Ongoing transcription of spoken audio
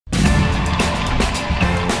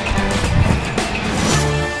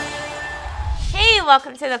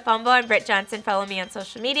welcome to The Fumble. I'm Britt Johnson. Follow me on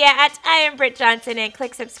social media at I am Britt Johnson and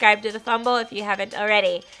click subscribe to The Fumble if you haven't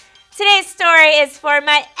already. Today's story is for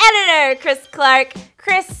my editor, Chris Clark.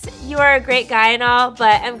 Chris, you are a great guy and all,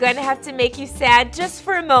 but I'm going to have to make you sad just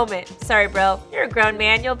for a moment. Sorry, bro. You're a grown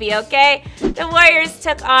man. You'll be okay. The Warriors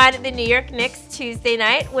took on the New York Knicks Tuesday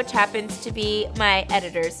night, which happens to be my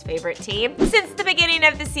editor's favorite team. Since the beginning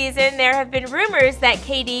of the season, there have been rumors that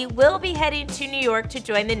KD will be heading to New York to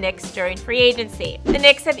join the Knicks during free agency. The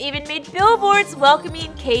Knicks have even made billboards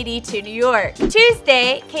welcoming KD to New York.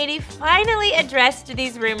 Tuesday, KD finally addressed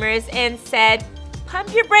these rumors and said,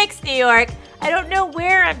 "Pump your brakes, New York. I don't know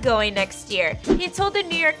where I'm going next year." He told the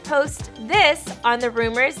New York Post this on the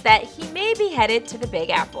rumors that he may be headed to the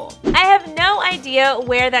Big Apple. "I have no idea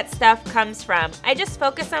where that stuff comes from. I just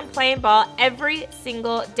focus on playing ball every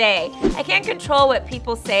single day. I can't control what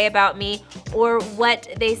people say about me or what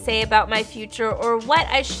they say about my future or what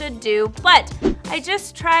I should do, but I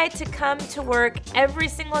just try to come to work every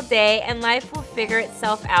single day and life will figure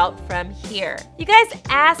itself out from here." You guys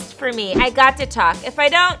asked for me. I got to talk. If I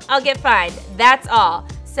don't, I'll get fined. That's all.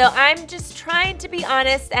 So I'm just trying to be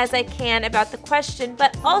honest as I can about the question,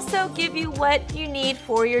 but also give you what you need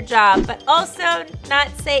for your job, but also not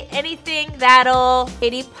say anything that'll...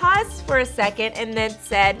 Katie paused for a second and then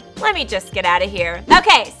said, "Let me just get out of here."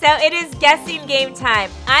 Okay, so it is guessing game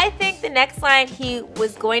time. I think the next line he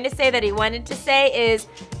was going to say that he wanted to say is,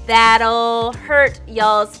 "That'll hurt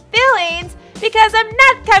y'all's feelings because I'm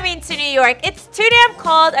not coming to New York. It's too damn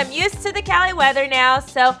cold. I'm used to the Cali weather now,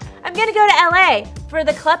 so I'm gonna go to LA for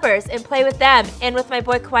the Clippers and play with them and with my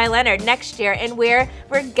boy Kawhi Leonard next year, and we're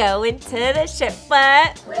going to the ship."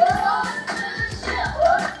 But we're going to the ship.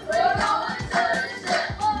 We're going to the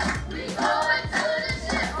ship. We're going to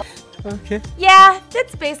the ship. Okay. Yeah,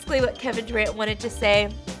 that's basically what Kevin Durant wanted to say,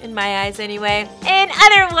 in my eyes anyway. In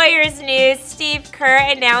other Warriors news, Steve Kerr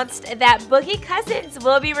announced that Boogie Cousins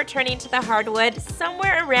will be returning to the hardwood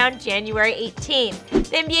somewhere around January 18th.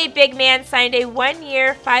 The NBA big man signed a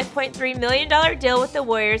one-year, $5.3 million deal with the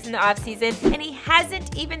Warriors in the offseason, and he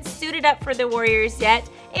hasn't even suited up for the Warriors yet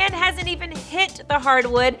and hasn't even hit the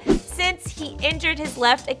hardwood since he injured his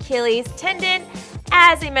left Achilles tendon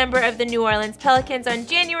as a member of the New Orleans Pelicans on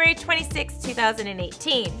January 26,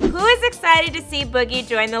 2018. Who is excited to see Boogie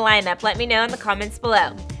join the lineup? Let me know in the comments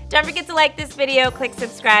below. Don't forget to like this video, click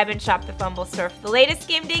subscribe, and shop the Fumble store for the latest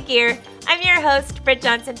game day gear. I'm your host, Britt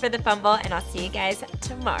Johnson for The Fumble, and I'll see you guys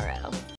tomorrow.